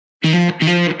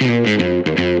Welcome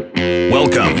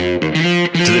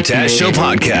to the Taz Show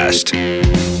podcast.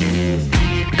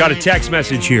 Got a text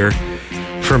message here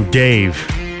from Dave.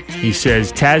 He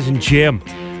says, Taz and Jim,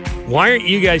 why aren't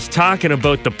you guys talking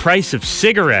about the price of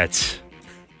cigarettes?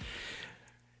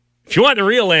 If you want the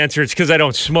real answer, it's because I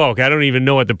don't smoke. I don't even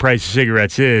know what the price of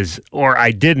cigarettes is, or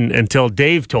I didn't until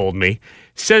Dave told me.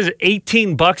 It says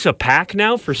 $18 a pack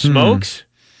now for smokes.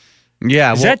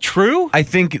 Yeah. Is that true? I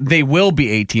think they will be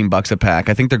 $18 a pack.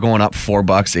 I think they're going up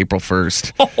 $4 April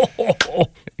 1st.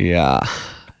 Yeah.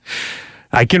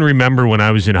 I can remember when I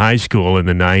was in high school in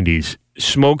the 90s,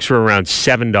 smokes were around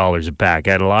 $7 a pack.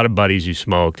 I had a lot of buddies who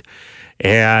smoked.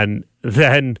 And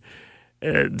then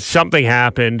something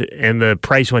happened and the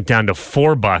price went down to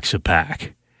 $4 a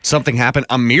pack. Something happened?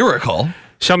 A miracle?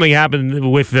 Something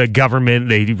happened with the government.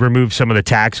 They removed some of the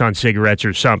tax on cigarettes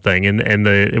or something, and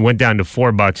it went down to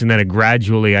 $4. And then I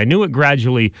knew it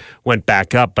gradually went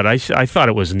back up, but I thought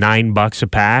it was $9 a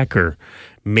pack or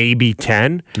maybe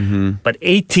 10. Mm-hmm. But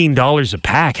 $18 a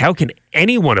pack, how can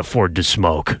anyone afford to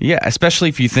smoke? Yeah, especially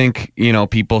if you think,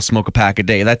 people smoke a pack a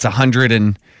day. That's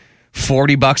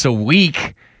 $140 a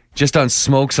week just on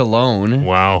smokes alone.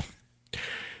 Wow.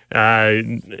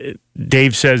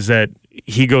 Dave says that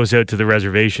he goes out to the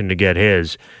reservation to get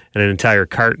his, and an entire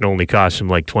carton only costs him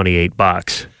like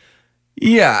 $28.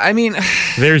 Yeah, I mean,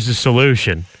 there's the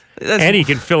solution. And he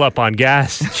can fill up on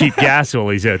gas, cheap gas while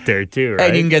he's out there too, right?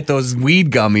 And you can get those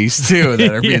weed gummies too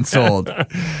that are being sold.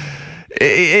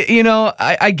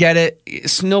 I get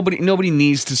it. Nobody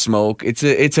needs to smoke.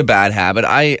 It's a bad habit.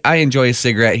 I enjoy a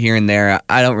cigarette here and there.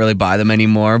 I don't really buy them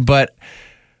anymore, but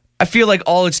I feel like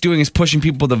all it's doing is pushing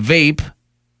people to vape.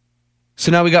 So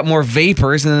now we got more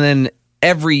vapors, and then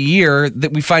every year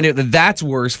that we find out that that's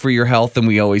worse for your health than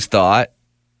we always thought.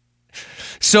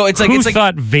 So it's like Who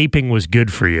thought vaping was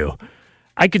good for you?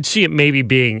 I could see it maybe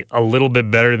being a little bit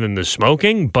better than the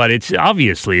smoking, but it's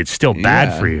still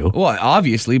bad for you. Well,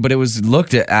 obviously, but it was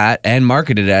looked at and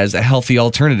marketed as a healthy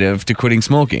alternative to quitting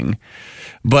smoking.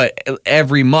 But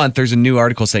every month there's a new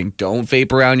article saying, don't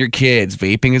vape around your kids.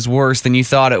 Vaping is worse than you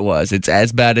thought it was. It's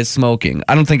as bad as smoking.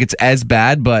 I don't think it's as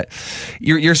bad, but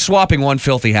you're swapping one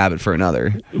filthy habit for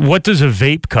another. What does a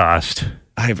vape cost?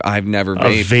 I've never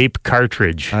vaped. A vape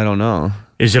cartridge. I don't know.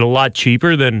 Is it a lot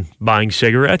cheaper than buying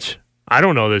cigarettes? I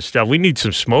don't know this stuff. We need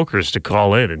some smokers to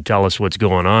call in and tell us what's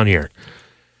going on here.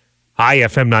 Hi,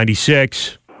 FM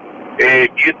 96.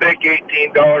 If you think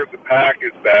 $18 a pack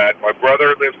is bad, my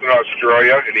brother lives in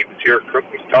Australia, and he was here at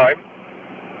Christmas time.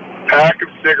 Pack of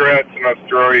cigarettes in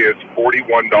Australia is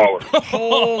 $41.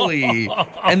 Holy.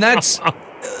 And that's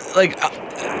like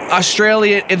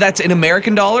Australia, that's in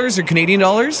American dollars or Canadian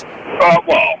dollars?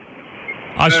 Well,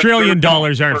 Australian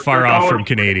dollars aren't far off from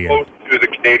Canadian. Close to the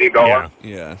Canadian dollar.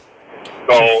 Yeah.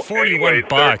 So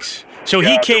 $41. So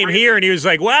he came here and he was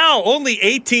like, wow, only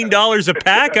 $18 a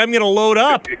pack? I'm going to load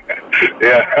up.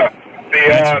 Yeah.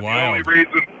 That's wild.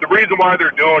 The reason why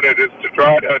they're doing it is to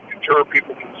try to deter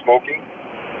people from smoking.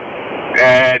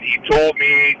 And he told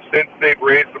me since they've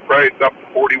raised the price up to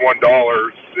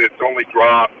 $41, it's only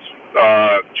dropped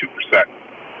 2%.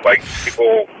 Like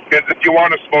people, because if you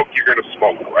want to smoke, you're going to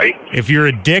smoke, right? If you're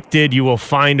addicted, you will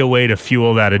find a way to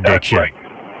fuel that addiction.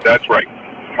 That's right.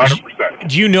 100%.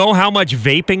 Do you know how much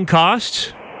vaping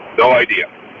costs? No idea.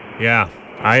 Yeah,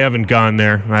 I haven't gone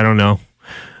there. I don't know.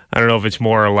 I don't know if it's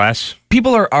more or less.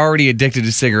 People are already addicted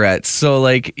to cigarettes, so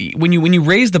like when you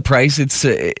raise the price, it's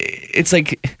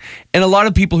like, and a lot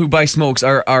of people who buy smokes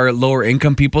are lower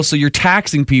income people, so you're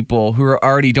taxing people who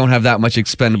already don't have that much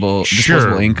disposable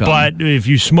income. But if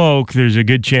you smoke, there's a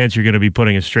good chance you're going to be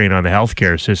putting a strain on the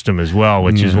healthcare system as well,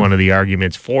 which is one of the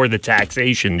arguments for the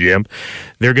taxation, Jim.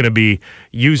 They're going to be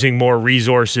using more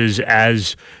resources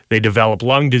as they develop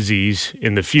lung disease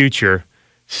in the future,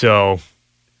 so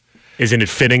isn't it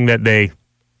fitting that they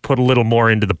put a little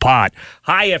more into the pot?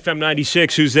 Hi, FM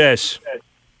 96. Who's this?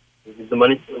 The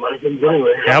money comes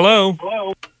anyway. Hello.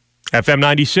 FM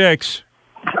 96.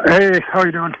 Hey, how are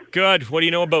you doing? Good. What do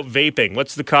you know about vaping?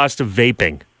 What's the cost of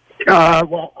vaping?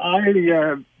 Well,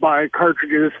 I buy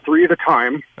cartridges 3 at a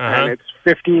time, and it's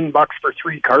 $15 for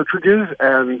 3 cartridges,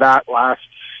 and that lasts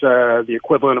the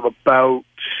equivalent of about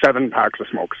 7 packs of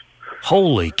smokes.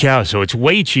 Holy cow! So it's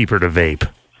way cheaper to vape.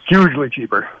 Hugely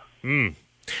cheaper. Do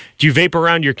you vape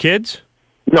around your kids?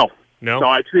 No. No,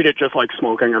 I treat it just like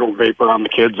smoking. I don't vape around the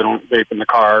kids. I don't vape in the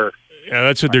car. Yeah,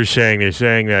 that's what they're saying. They're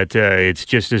saying that it's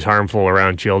just as harmful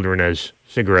around children as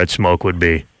cigarette smoke would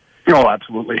be. Oh,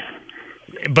 absolutely.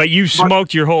 But you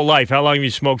smoked your whole life. How long have you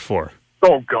smoked for?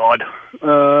 Oh, God.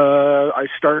 I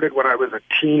started when I was a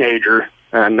teenager,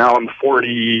 and now I'm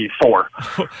 44.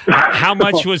 How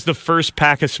much was the first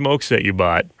pack of smokes that you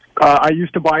bought? I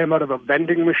used to buy them out of a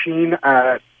vending machine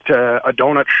at a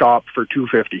donut shop for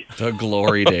 $2.50. The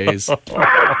glory days.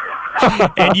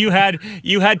 And you had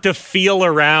to feel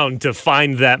around to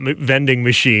find that vending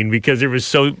machine because there was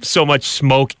so much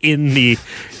smoke in the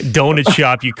donut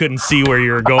shop you couldn't see where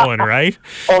you were going, right?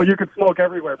 Oh, you could smoke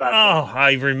everywhere back then. Oh,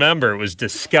 I remember. It was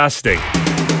disgusting.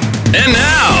 And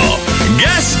now,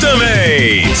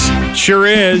 Guesstimate. Sure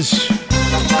is.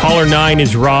 Caller 9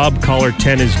 is Rob. Caller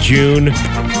 10 is June.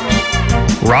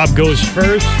 Rob goes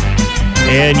first.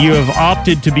 And you have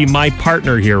opted to be my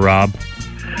partner here, Rob.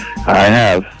 I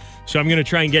have. So I'm going to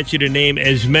try and get you to name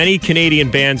as many Canadian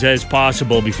bands as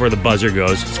possible before the buzzer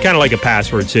goes. It's kind of like a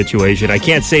password situation. I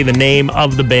can't say the name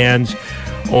of the bands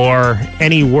or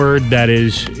any word that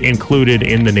is included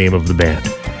in the name of the band.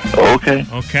 Okay.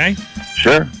 Okay?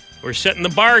 Sure. We're setting the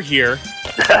bar here.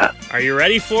 Are you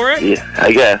ready for it? Yeah,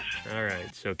 I guess. All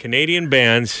right. So Canadian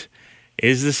bands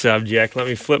is the subject. Let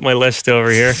me flip my list over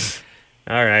here.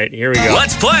 All right. Here we go.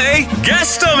 Let's play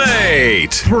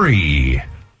Guesstimate. 3,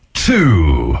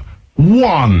 2,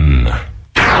 1.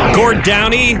 Gord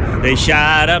Downey, they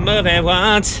shot a movie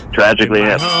once. Tragically in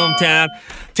my hip. hometown.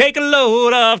 Take a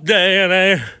load off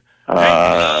there. Take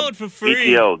a load for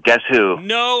free. ETO, Guess Who?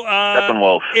 No,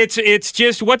 Steppenwolf. It's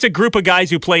just, what's a group of guys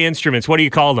who play instruments? What do you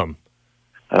call them?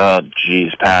 Oh, jeez,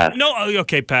 pass. No,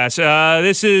 okay, pass.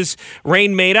 This is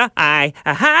Rain Maida. Hi.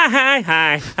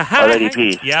 Already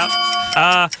peace. Yep.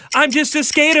 I'm just a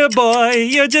skater boy.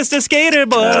 You're just a skater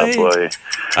boy. Oh, boy.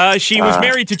 She was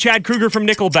married to Chad Kruger from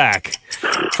Nickelback,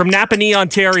 from Napanee,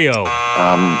 Ontario.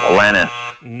 Alanis.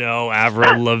 No,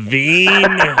 Avril Lavigne.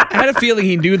 I had a feeling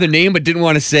he knew the name but didn't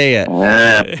want to say it.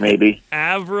 Maybe.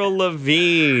 Avril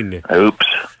Lavigne. Oops.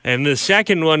 And the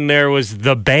second one there was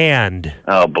The Band.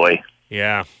 Oh, boy.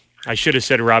 Yeah. I should have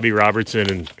said Robbie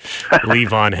Robertson and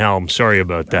Levon Helm. Sorry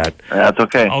about that. That's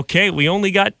okay. Okay, we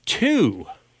only got 2.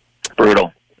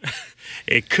 Brutal.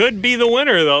 It could be the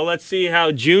winner, though. Let's see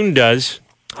how June does.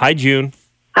 Hi, June.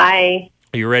 Hi.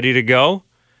 Are you ready to go?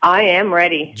 I am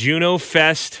ready. Juno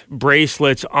Fest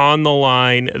bracelets on the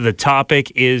line. The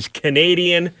topic is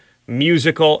Canadian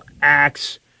musical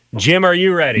acts. Jim, are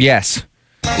you ready? Yes.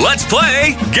 Let's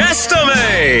play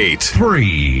Guesstimate.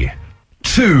 3,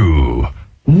 2,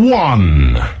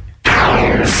 1.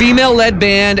 Female-led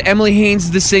band. Emily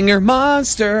Haynes, the singer.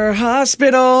 Monster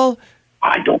Hospital.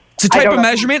 It's a type of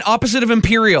measurement opposite of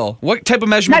imperial. What type of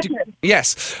measurement?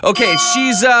 Yes. Okay,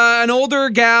 she's an older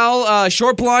gal,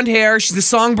 short blonde hair. She's the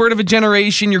songbird of a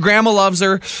generation. Your grandma loves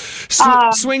her.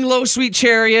 Swing Low, Sweet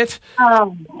Chariot.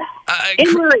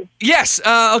 Yes.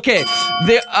 Okay.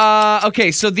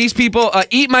 Okay. So these people,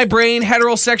 Eat My Brain,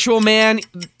 heterosexual man,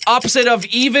 opposite of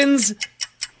evens.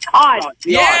 Odd.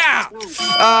 Yeah.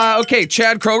 Okay.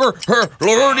 Chad Kroger. Her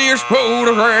Lordiest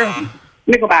photograph.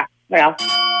 Nickelback. Well.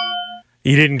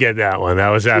 You didn't get that one. That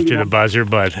was after the buzzer,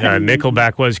 but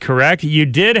Nickelback was correct. You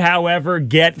did, however,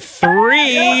 get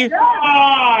 3.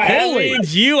 That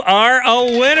means you are a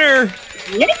winner.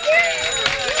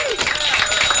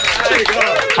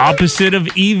 Opposite of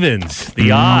evens,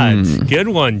 the odds. Good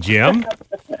one, Jim.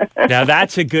 Now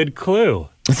that's a good clue.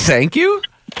 Thank you.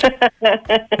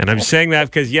 And I'm saying that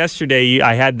because yesterday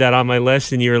I had that on my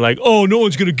list and you were like, oh, no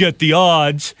one's going to get the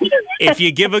odds. If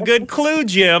you give a good clue,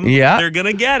 Jim, they're going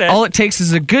to get it. All it takes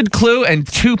is a good clue and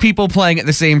 2 people playing at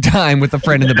the same time with a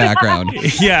friend in the background.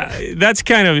 Yeah, that's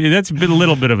a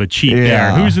little bit of a cheat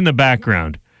there. Who's in the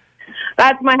background?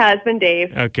 That's my husband,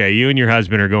 Dave. Okay, you and your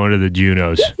husband are going to the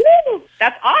Junos.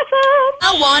 That's awesome.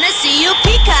 I want to see you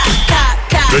peacock.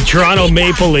 The Toronto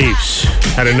Maple Leafs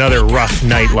had another rough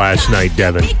night last night,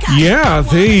 Devin. Yeah,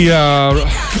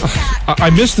 I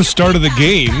missed the start of the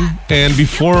game, and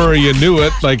before you knew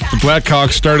it, like the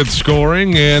Blackhawks started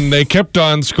scoring, and they kept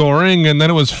on scoring, and then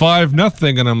it was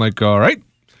 5-0, and I'm like, all right,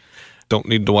 don't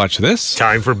need to watch this.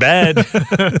 Time for bed.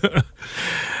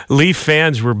 Leaf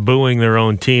fans were booing their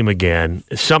own team again.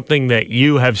 Something that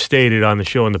you have stated on the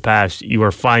show in the past you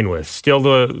are fine with. Still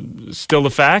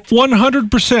the fact?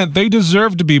 100%. They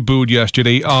deserved to be booed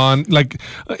yesterday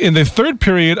in the third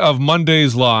period of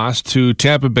Monday's loss to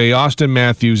Tampa Bay. Austin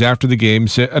Matthews, after the game,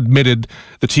 admitted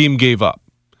the team gave up.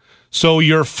 So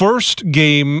your first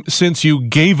game since you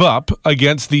gave up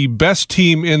against the best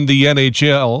team in the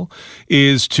NHL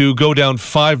is to go down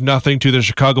 5-0 to the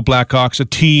Chicago Blackhawks, a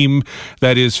team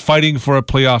that is fighting for a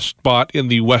playoff spot in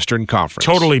the Western Conference.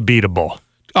 Totally beatable.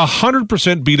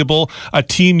 100% beatable, a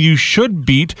team you should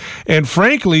beat. And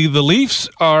frankly, the Leafs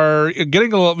are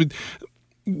getting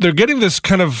they're getting this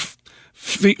kind of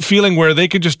feeling where they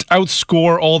could just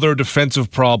outscore all their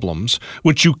defensive problems,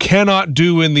 which you cannot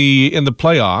do in the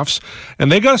playoffs,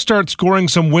 and they got to start scoring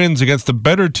some wins against the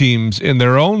better teams in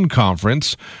their own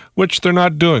conference, which they're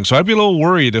not doing. So I'd be a little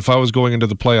worried if I was going into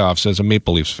the playoffs as a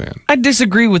Maple Leafs fan. I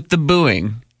disagree with the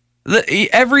booing.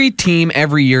 Every team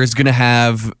every year is going to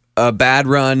have a bad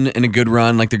run and a good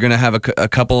run. Like, they're going to have a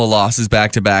couple of losses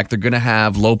back to back. They're going to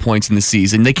have low points in the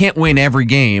season. They can't win every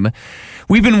game.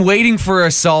 We've been waiting for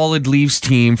a solid Leafs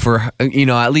team for,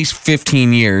 at least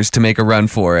 15 years to make a run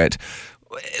for it.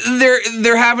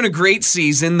 They're having a great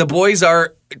season. The boys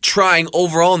are trying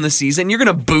overall in the season. You're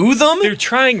going to boo them? They're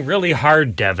trying really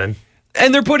hard, Devin.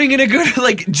 And they're putting in a good,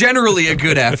 generally a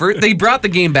good effort. They brought the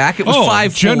game back. It was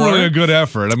 5-4. Generally a good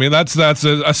effort. I mean, that's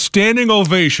a standing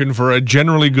ovation for a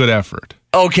generally good effort.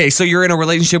 Okay, so you're in a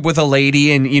relationship with a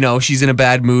lady and, she's in a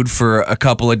bad mood for a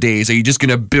couple of days. Are you just going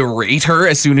to berate her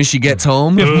as soon as she gets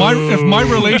home? If my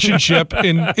relationship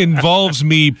involves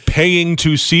me paying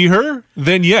to see her,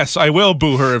 then yes, I will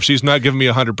boo her if she's not giving me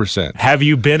 100%. Have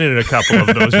you been in a couple of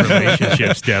those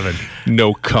relationships, Devin?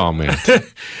 No comment.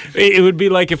 It would be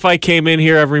like if I came in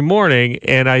here every morning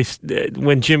and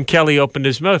when Jim Kelly opened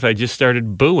his mouth, I just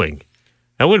started booing.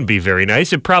 That wouldn't be very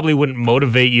nice. It probably wouldn't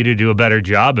motivate you to do a better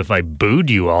job if I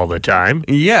booed you all the time.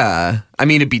 Yeah. I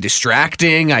mean, it'd be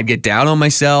distracting. I'd get down on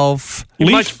myself.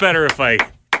 Much better if I...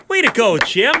 Way to go,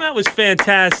 Jim. That was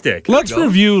fantastic. Let's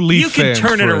review Leaf You can fans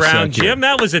turn it for a around, second. Jim.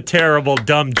 That was a terrible,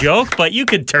 dumb joke, but you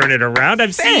can turn it around.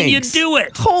 I've seen you do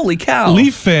it. Holy cow.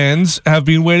 Leaf fans have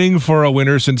been waiting for a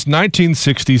winner since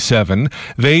 1967.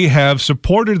 They have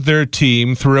supported their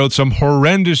team throughout some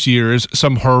horrendous years,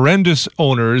 some horrendous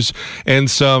owners,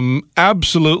 and some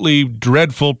absolutely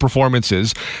dreadful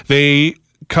performances. They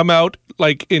come out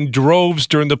in droves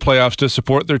during the playoffs to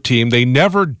support their team. They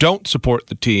never don't support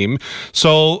the team.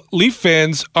 So Leaf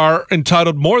fans are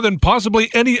entitled more than possibly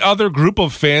any other group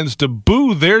of fans to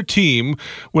boo their team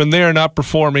when they are not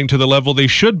performing to the level they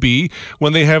should be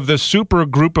when they have this super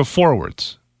group of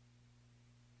forwards.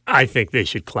 I think they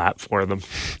should clap for them.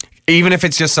 Even if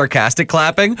it's just sarcastic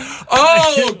clapping?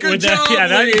 Oh, good job,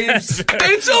 Leafs.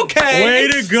 It's okay. Way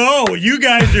to go. You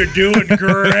guys are doing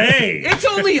great. It's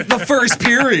only the first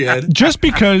period. Just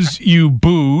because you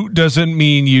boo doesn't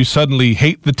mean you suddenly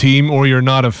hate the team or you're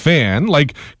not a fan.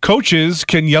 Coaches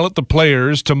can yell at the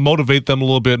players to motivate them a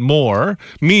little bit more.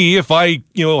 Me, if I,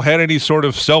 had any sort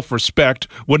of self-respect,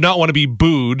 would not want to be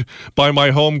booed by my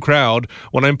home crowd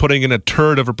when I'm putting in a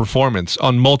turd of a performance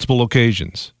on multiple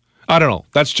occasions. I don't know.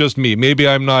 That's just me. Maybe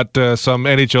I'm not some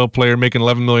NHL player making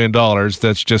 $11 million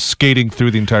that's just skating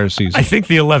through the entire season. I think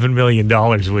the $11 million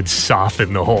would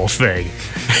soften the whole thing,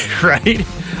 right?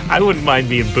 I wouldn't mind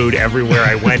being booed everywhere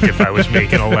I went if I was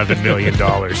making $11 million.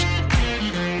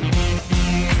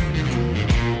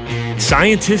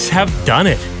 Scientists have done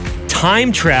it.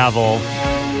 Time travel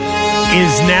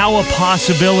is now a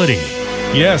possibility.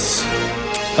 Yes.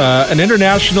 An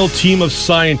international team of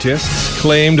scientists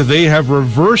claimed they have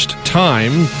reversed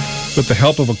time with the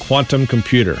help of a quantum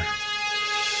computer.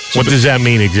 What does that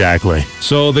mean exactly?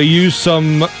 So they used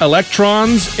some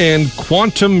electrons and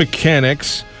quantum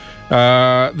mechanics.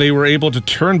 They were able to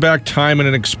turn back time in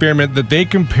an experiment that they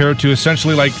compared to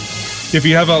essentially if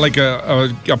you have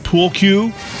a pool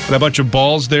cue and a bunch of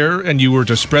balls there and you were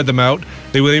to spread them out,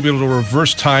 they would be able to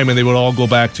reverse time and they would all go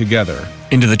back together.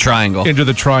 Into the triangle.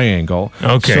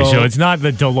 Okay, so it's not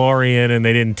the DeLorean and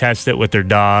they didn't test it with their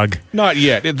dog? Not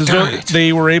yet.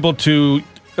 They were able to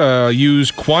use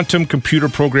quantum computer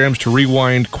programs to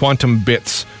rewind quantum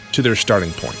bits to their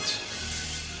starting points.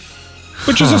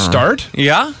 Which is a start.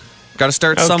 Yeah. Got to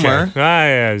start somewhere.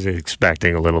 I was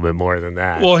expecting a little bit more than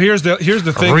that. Well, here's the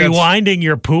thing. Rewinding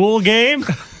your pool game?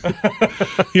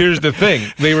 Here's the thing.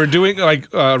 They were doing,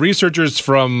 researchers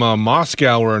from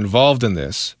Moscow were involved in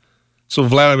this. So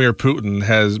Vladimir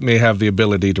Putin may have the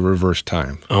ability to reverse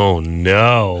time. Oh,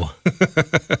 no.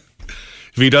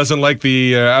 If he doesn't like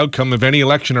the outcome of any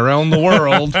election around the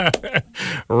world.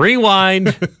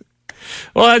 Rewind.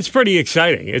 Well, that's pretty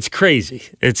exciting. It's crazy.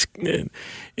 It's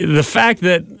the fact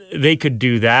that they could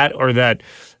do that, or that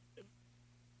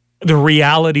the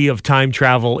reality of time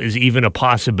travel is even a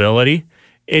possibility.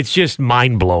 It's just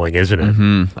mind-blowing, isn't it?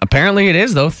 Mm-hmm. Apparently it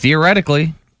is, though,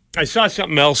 theoretically. I saw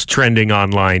something else trending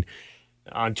online.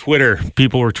 On Twitter,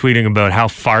 people were tweeting about how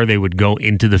far they would go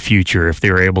into the future if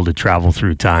they were able to travel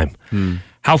through time.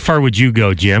 How far would you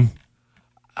go, Jim?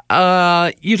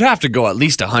 You'd have to go at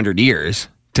least 100 years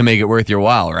to make it worth your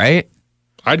while, right?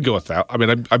 I'd go 1,000. I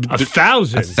mean,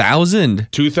 1,000. 1,000?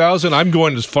 2,000? I'm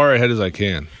going as far ahead as I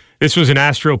can. This was an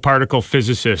astroparticle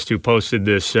physicist who posted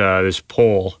this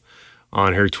poll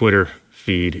on her Twitter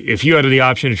feed. If you had the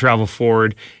option to travel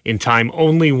forward in time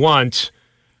only once,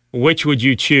 which would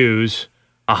you choose?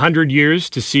 100 years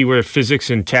to see where physics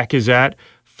and tech is at,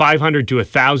 500 to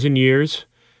 1,000 years,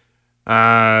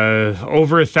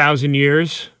 over 1,000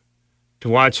 years to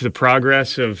watch the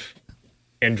progress of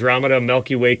Andromeda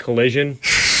Milky Way collision,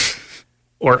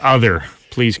 or other.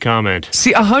 Please comment.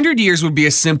 See, 100 years would be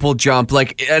a simple jump.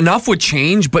 Like, enough would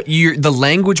change, but the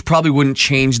language probably wouldn't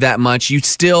change that much. You'd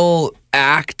still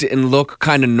act and look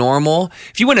kind of normal.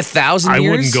 If you went 1,000 years... I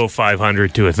wouldn't go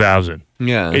 500 to 1,000.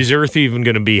 Yeah. Is Earth even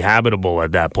going to be habitable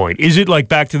at that point? Is it like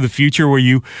Back to the Future where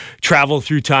you travel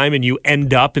through time and you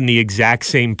end up in the exact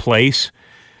same place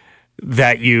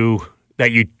that you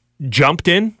jumped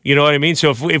in? You know what I mean?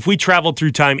 So if we traveled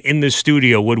through time in the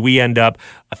studio, would we end up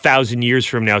 1,000 years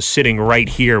from now sitting right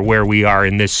here where we are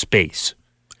in this space?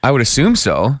 I would assume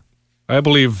so. I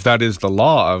believe that is the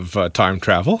law of time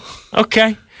travel.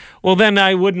 Okay. Well, then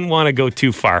I wouldn't want to go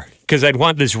too far because I'd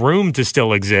want this room to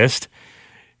still exist.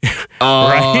 Oh,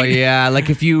 right? yeah. Like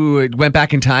if you went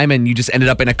back in time and you just ended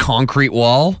up in a concrete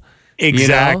wall.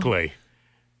 Exactly. You know?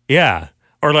 Yeah.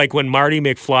 Or like when Marty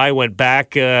McFly went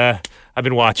back... I've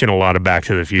been watching a lot of Back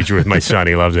to the Future with my son.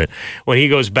 He loves it. When he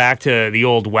goes back to the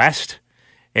Old West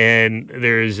and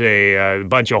there's a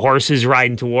bunch of horses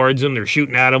riding towards him, they're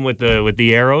shooting at him with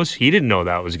the arrows. He didn't know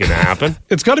that was going to happen.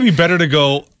 It's got to be better to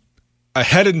go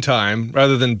ahead in time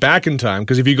rather than back in time,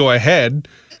 because if you go ahead,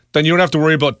 then you don't have to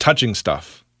worry about touching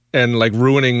stuff and like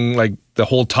ruining like the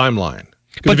whole timeline.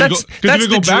 But that's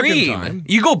the dream.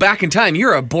 You go back in time,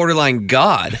 you're a borderline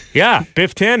god. Yeah,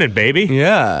 Biff Tannen, baby.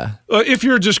 Yeah. If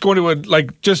you're just going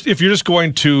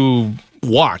to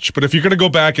watch, but if you're going to go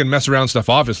back and mess around stuff,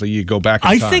 obviously you go back in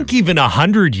time. I think even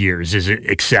 100 years is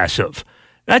excessive.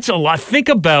 That's a lot. Think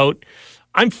about,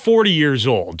 I'm 40 years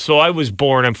old, so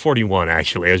I'm 41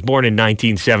 actually. I was born in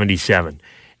 1977.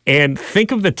 And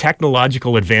think of the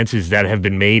technological advances that have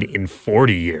been made in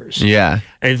 40 years. Yeah.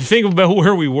 And think about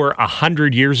where we were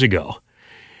 100 years ago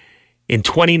in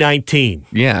 2019.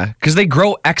 Yeah, because they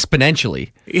grow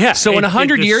exponentially. Yeah. So in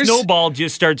 100 years... the snowball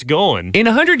just starts going. In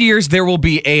 100 years, there will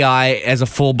be AI as a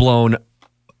full-blown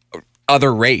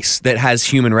other race that has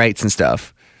human rights and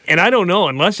stuff. And I don't know,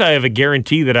 unless I have a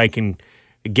guarantee that I can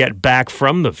get back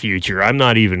from the future, I'm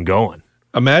not even going.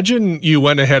 Imagine you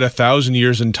went ahead 1,000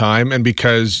 years in time, and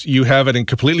because you have a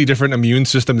completely different immune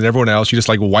system than everyone else, you just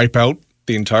like wipe out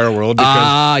the entire world.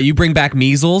 You bring back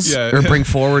measles, or bring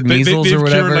forward measles or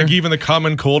whatever. Cured, like even the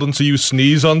common cold, and so you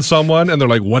sneeze on someone, and they're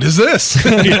like, "What is this?"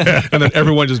 And then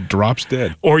everyone just drops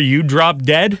dead. Or you drop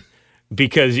dead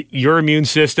because your immune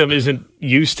system isn't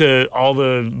used to all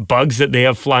the bugs that they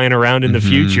have flying around in the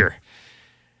future.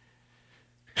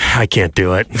 I can't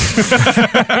do it.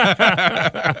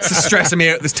 It's stressing me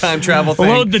out, this time travel thing.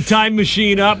 Load the time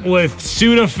machine up with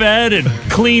Sudafed and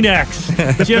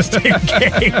Kleenex, just in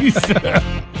case.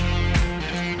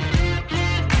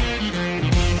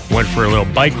 Went for a little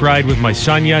bike ride with my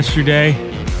son yesterday.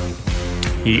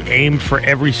 He aimed for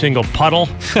every single puddle.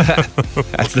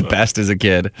 That's the best as a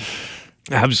kid.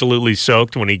 Absolutely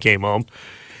soaked when he came home.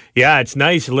 Yeah, it's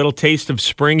nice. A little taste of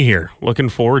spring here. Looking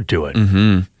forward to it.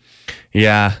 Mm-hmm.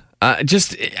 Yeah, I'm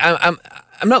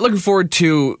not looking forward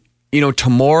to,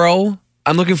 tomorrow.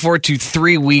 I'm looking forward to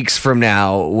 3 weeks from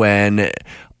now when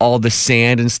all the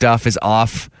sand and stuff is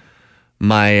off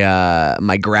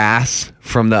my grass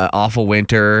from the awful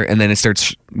winter, and then it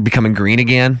starts becoming green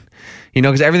again.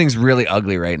 Because everything's really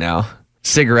ugly right now.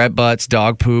 Cigarette butts,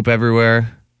 dog poop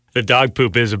everywhere. The dog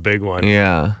poop is a big one.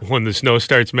 Yeah. When the snow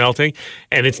starts melting.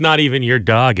 And it's not even your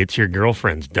dog, it's your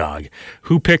girlfriend's dog.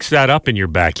 Who picks that up in your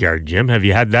backyard, Jim? Have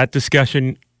you had that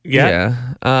discussion yet? Yeah.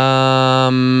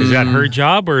 Is that her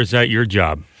job or is that your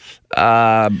job?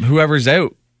 Whoever's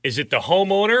out. Is it the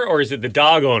homeowner or is it the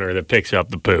dog owner that picks up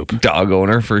the poop? Dog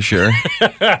owner, for sure.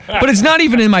 But it's not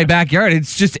even in my backyard.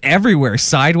 It's just everywhere.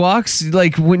 Sidewalks.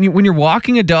 Like when you're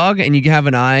walking a dog and you have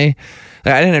an eye...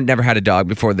 I've never had a dog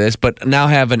before this, but now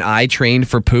have an eye trained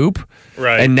for poop.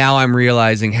 Right. And now I'm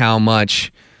realizing how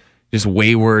much just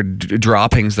wayward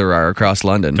droppings there are across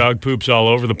London. Dog poops all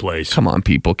over the place. Come on,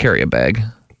 people. Carry a bag.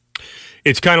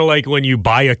 It's kind of like when you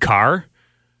buy a car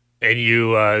and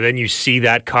you then you see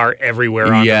that car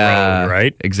everywhere on the road,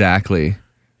 right? Exactly.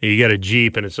 You get a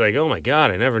Jeep and it's like, oh my God,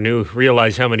 I never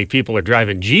realized how many people are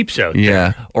driving Jeeps out there.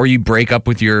 Yeah. Or you break up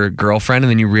with your girlfriend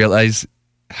and then you realize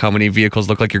how many vehicles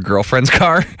look like your girlfriend's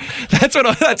car. That's what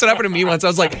happened to me once. I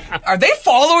was like, are they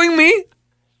following me?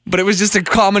 But it was just a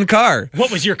common car.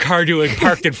 What was your car doing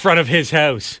parked in front of his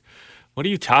house? What are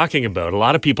you talking about? A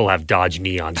lot of people have Dodge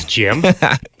Neons, Jim.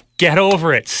 Get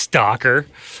over it, stalker.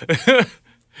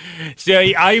 So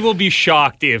I will be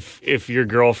shocked if your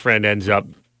girlfriend ends up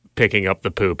picking up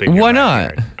the poop. In your Why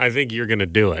backyard. not? I think you're going to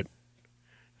do it.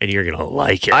 And you're going to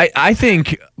like it. I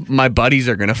think my buddies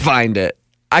are going to find it.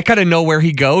 I kind of know where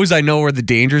he goes. I know where the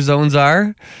danger zones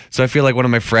are. So I feel like one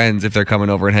of my friends, if they're coming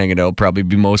over and hanging out, probably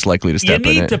be most likely to step in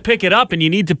it. You need to pick it up, and you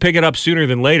need to pick it up sooner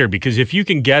than later, because if you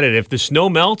can get it, if the snow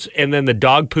melts and then the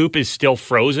dog poop is still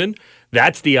frozen,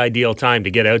 that's the ideal time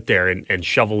to get out there and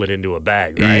shovel it into a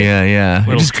bag, right? Yeah.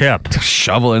 Little tip.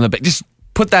 Shovel in the bag. Just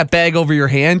put that bag over your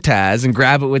hand, Taz, and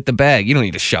grab it with the bag. You don't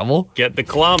need a shovel. Get the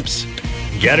clumps.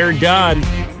 Get her done.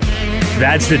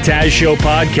 That's the Taz Show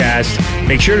podcast.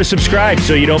 Make sure to subscribe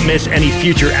so you don't miss any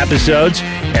future episodes.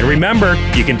 And remember,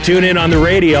 you can tune in on the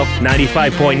radio,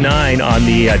 95.9 on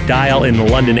the dial in the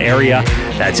London area.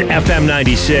 That's FM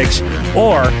 96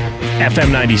 or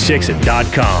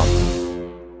FM96.com.